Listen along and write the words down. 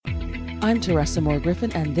I'm Teresa Moore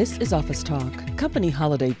Griffin, and this is Office Talk. Company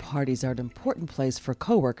holiday parties are an important place for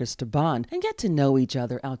coworkers to bond and get to know each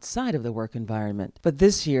other outside of the work environment. But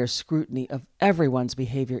this year, scrutiny of everyone's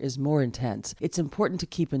behavior is more intense. It's important to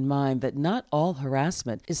keep in mind that not all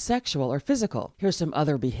harassment is sexual or physical. Here's some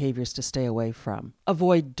other behaviors to stay away from.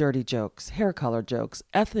 Avoid dirty jokes, hair color jokes,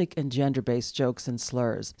 ethnic and gender-based jokes and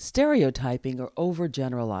slurs, stereotyping or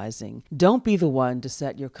overgeneralizing. Don't be the one to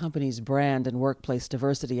set your company's brand and workplace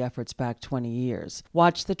diversity efforts back 20 years.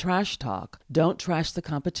 Watch the trash talk. Don't trash the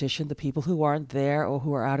competition, the people who aren't there or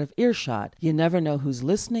who are out of earshot. You never know who's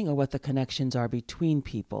listening or what the connections are between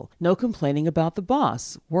people. No complaining about the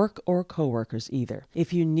boss, work or coworkers either.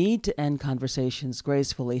 If you need to end conversations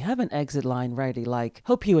gracefully, have an exit line ready like,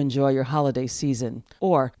 "Hope you enjoy your holiday season,"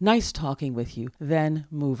 or "Nice talking with you," then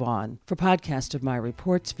move on. For podcast of my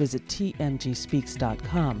reports, visit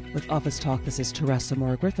tmgspeaks.com. With Office Talk, this is Teresa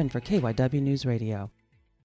Moore Griffin for KYW News Radio.